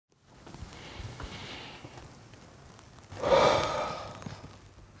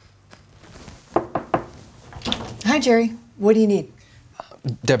Hi, Jerry. What do you need?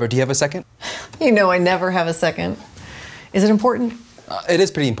 Deborah, do you have a second? You know I never have a second. Is it important? It is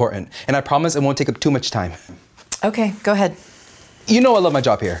pretty important, and I promise it won't take up too much time. Okay, go ahead. You know I love my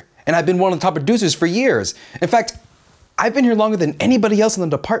job here, and I've been one of the top producers for years. In fact, I've been here longer than anybody else in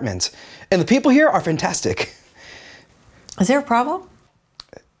the department, and the people here are fantastic. Is there a problem?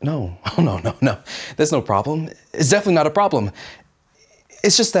 No, no. There's no problem. It's definitely not a problem.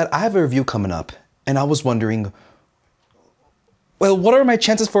 It's just that I have a review coming up, and I was wondering, well, what are my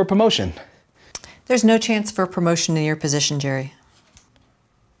chances for a promotion? There's no chance for a promotion in your position, Jerry.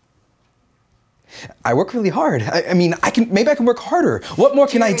 I work really hard. I mean, maybe I can work harder. What more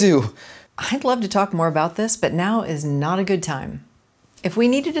can I do? I'd love to talk more about this, but now is not a good time. If we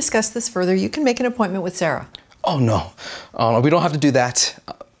need to discuss this further, you can make an appointment with Sarah. Oh no, we don't have to do that.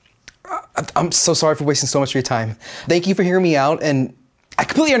 I'm so sorry for wasting so much of your time. Thank you for hearing me out, and I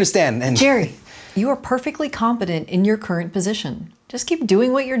completely understand. And Jerry, you are perfectly competent in your current position. Just keep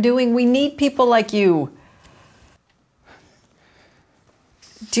doing what you're doing. We need people like you.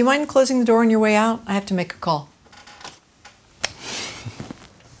 Do you mind closing the door on your way out? I have to make a call.